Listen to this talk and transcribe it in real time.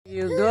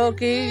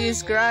Okay,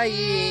 he's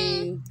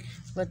crying.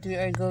 But we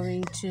are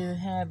going to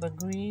have a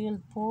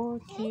grilled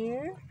pork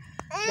here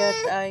that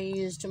I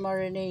used to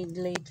marinate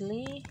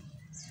lately.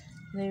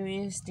 There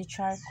is the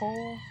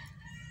charcoal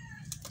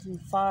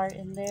and fire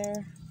in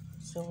there,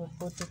 so we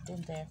put it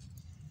in there.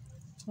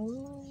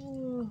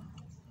 Ooh,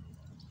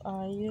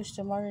 I used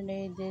to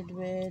marinate it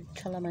with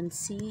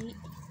calamansi.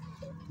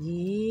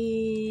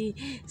 Yee,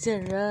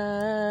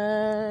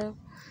 sarap,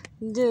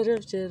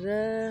 sarap,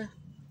 sarap.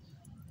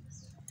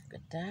 Look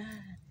at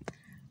that.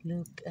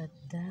 Look at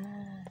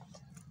that.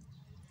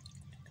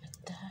 Look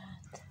at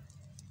that.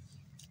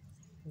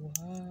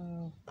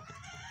 Wow.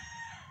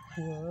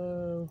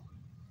 Whoa.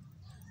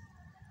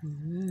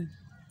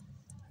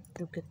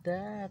 Look at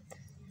that.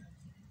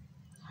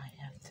 I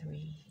have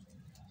 3.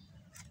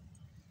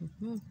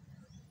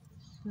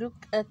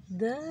 Look at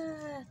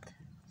that.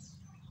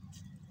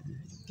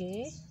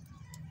 Okay.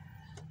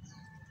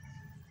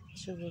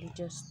 So we'll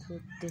just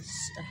put this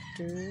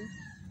after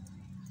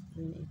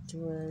when it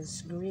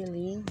was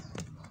grilling.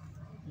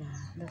 Yeah,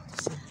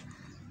 that's it.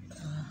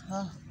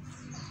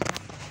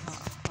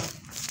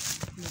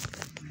 Look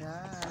at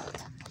that.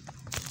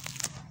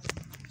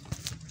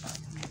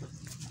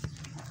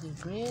 The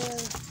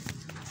grilled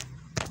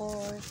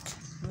pork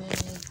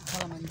with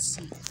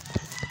calamansi.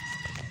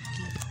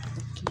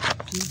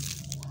 Okay.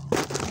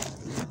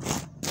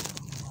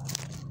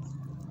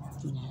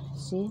 Yeah,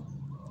 see?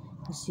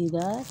 You see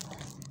that?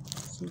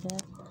 See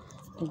that?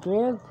 The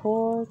grilled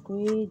pork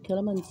with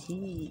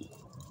calamansi.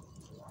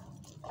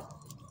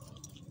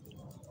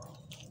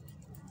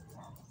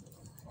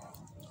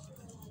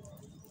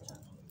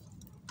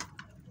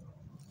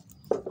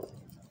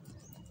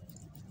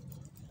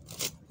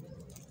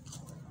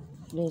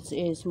 This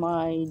is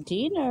my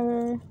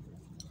dinner.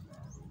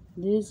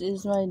 This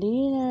is my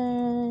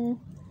dinner.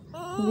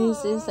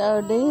 This is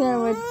our dinner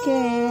with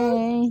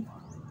King.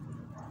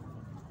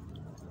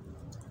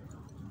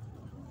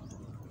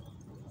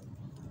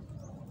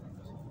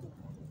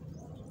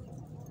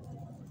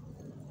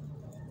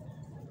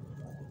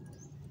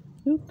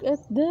 Look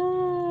at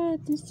that.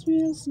 It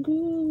smells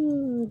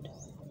good.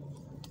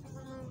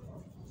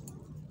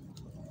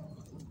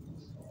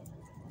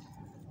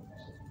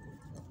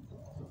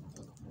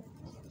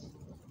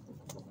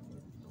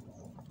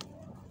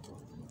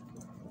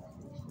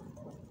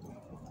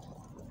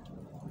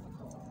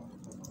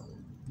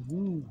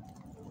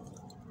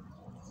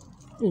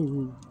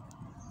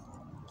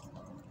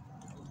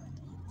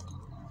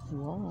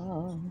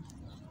 Wow.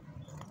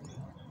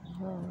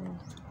 Wow.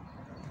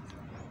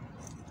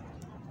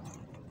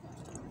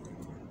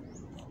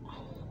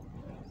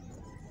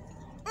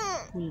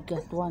 We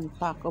got 1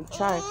 pack of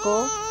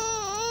charcoal.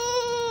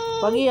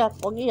 Wag iyak,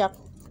 wag iyak.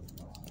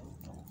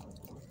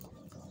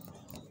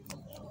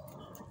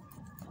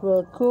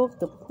 We'll cook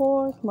the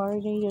pork,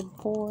 marinated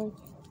pork.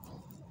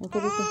 Okay,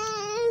 dito.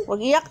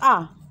 Wag iyak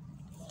ah.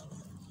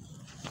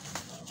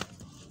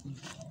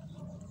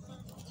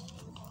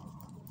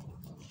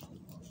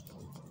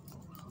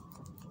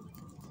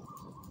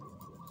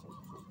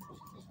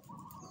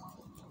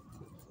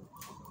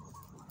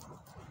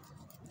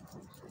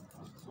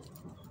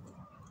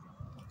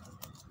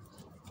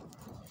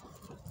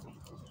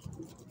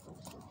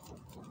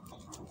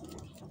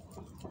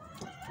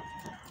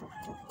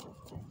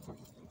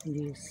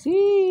 You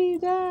see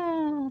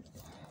that?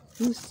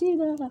 You see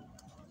that?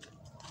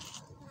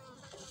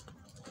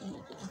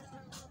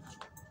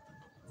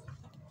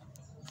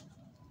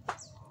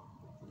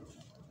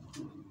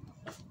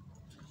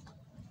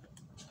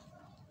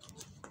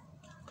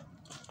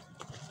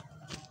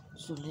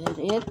 So let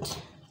it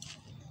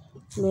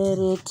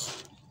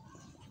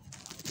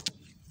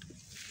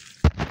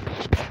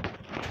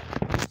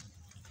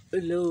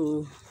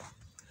hello.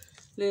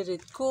 Let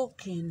it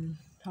cook in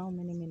how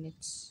many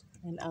minutes?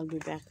 And I'll be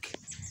back.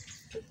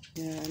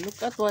 Yeah,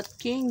 look at what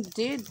King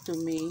did to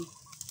me.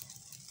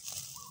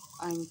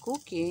 I'm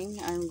cooking,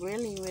 I'm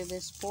grilling with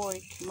this pork,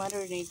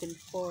 marinated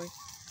pork.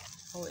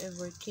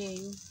 However,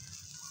 King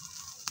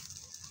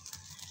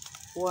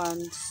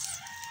wants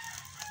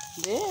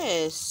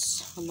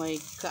this. Oh my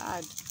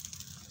god.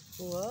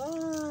 Wow,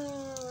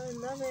 I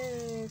love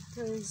it.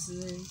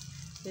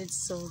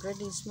 It's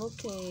already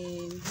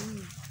smoking.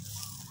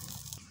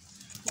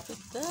 Look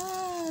at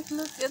that.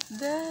 Look at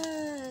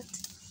that.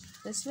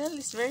 The smell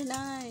is very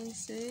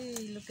nice.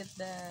 Hey, look at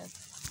that.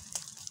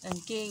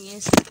 And King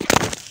is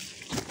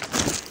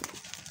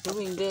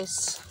doing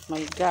this.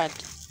 My god.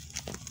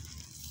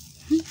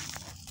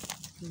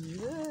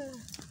 Yeah.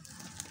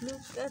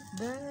 Look at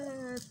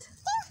that.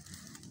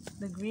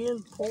 The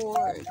grilled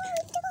pork.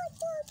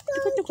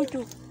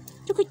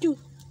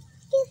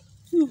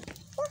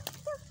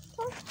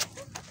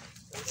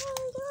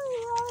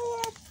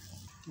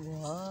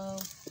 Wow.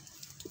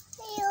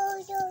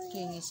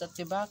 King is at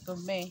the back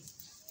of me.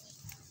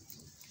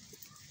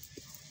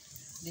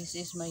 This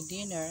is my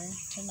dinner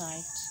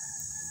tonight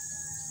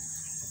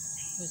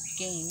with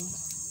King.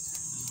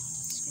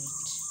 It's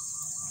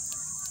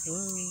great.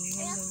 Oh,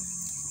 hello.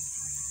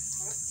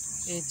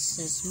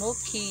 It's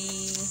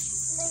smoky.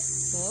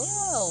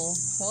 Wow,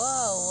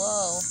 wow,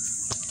 wow.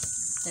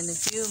 In a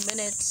few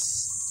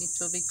minutes, it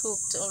will be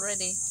cooked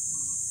already.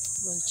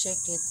 We'll check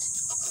it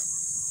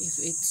if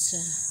it's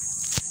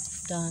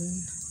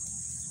done.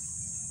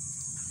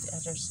 The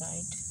other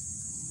side.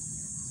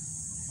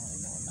 Oh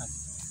no, not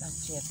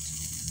yet.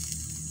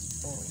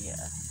 Oh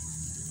yeah,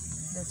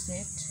 that's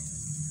it.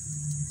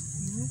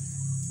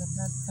 But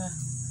not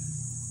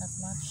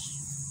much.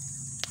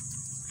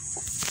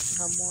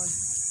 Have more,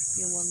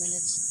 few more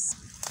minutes.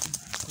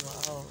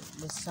 Wow,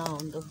 the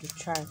sound of the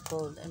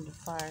charcoal and the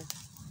fire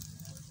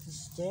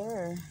is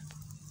there.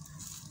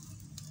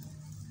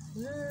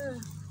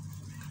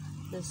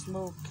 The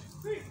smoke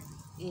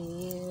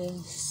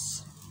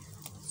is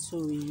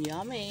so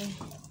yummy.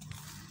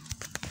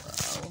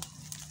 Wow,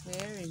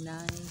 very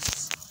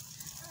nice.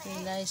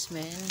 Very nice,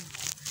 man.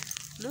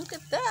 Look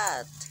at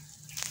that.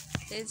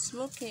 It's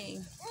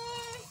smoking.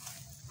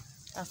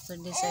 After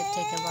this, I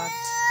take a bath.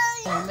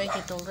 I make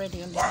it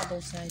already on the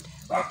other side,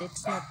 but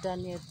it's not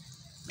done yet.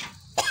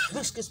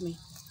 Excuse me.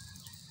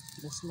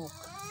 The smoke.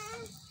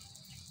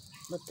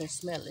 But the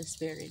smell is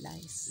very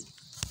nice.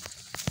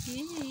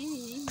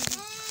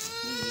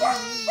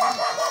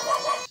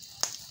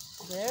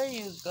 There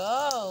you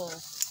go.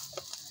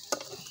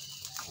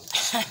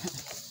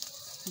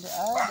 The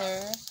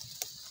other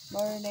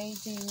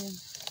marinating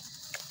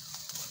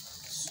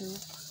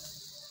soup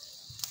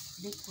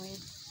liquid.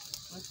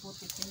 We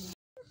put it in.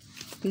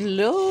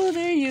 Hello,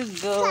 there you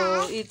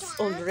go. It's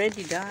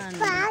already done.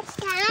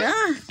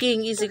 Yeah,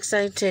 King is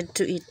excited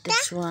to eat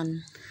this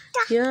one.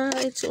 Yeah,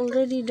 it's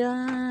already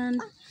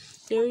done.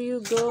 There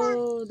you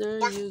go.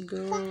 There you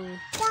go.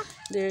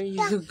 There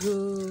you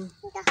go.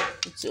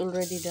 It's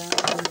already done.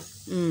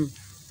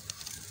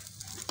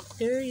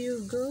 There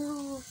you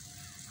go.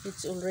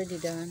 It's already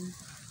done.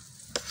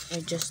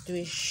 I just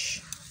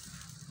wish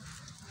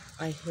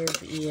I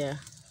have, yeah.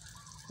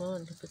 Oh,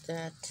 look at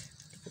that.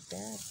 Look at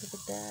that. Look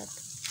at that.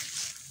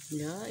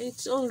 Yeah,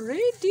 it's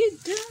already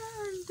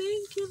done.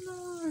 Thank you,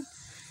 Lord.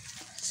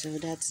 So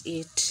that's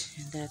it.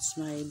 That's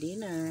my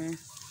dinner.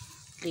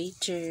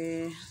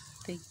 Later.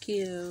 Thank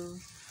you.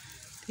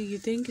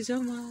 Thank you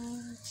so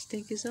much.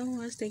 Thank you so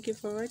much. Thank you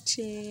for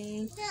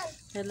watching.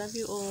 I love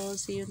you all.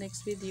 See you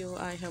next video.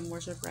 I have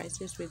more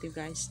surprises with you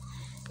guys.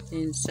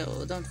 And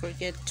so don't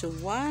forget to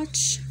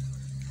watch,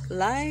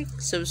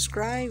 like,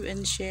 subscribe,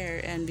 and share.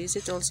 And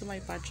visit also my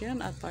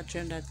Patreon at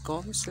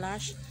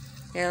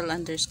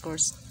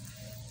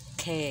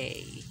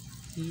patreon.com/L_K.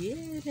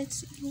 Yeah,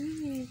 let's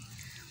eat.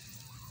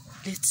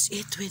 Let's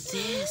eat with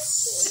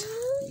this.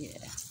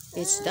 Yeah,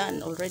 it's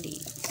done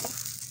already.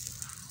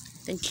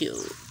 Thank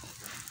you.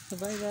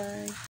 Bye bye.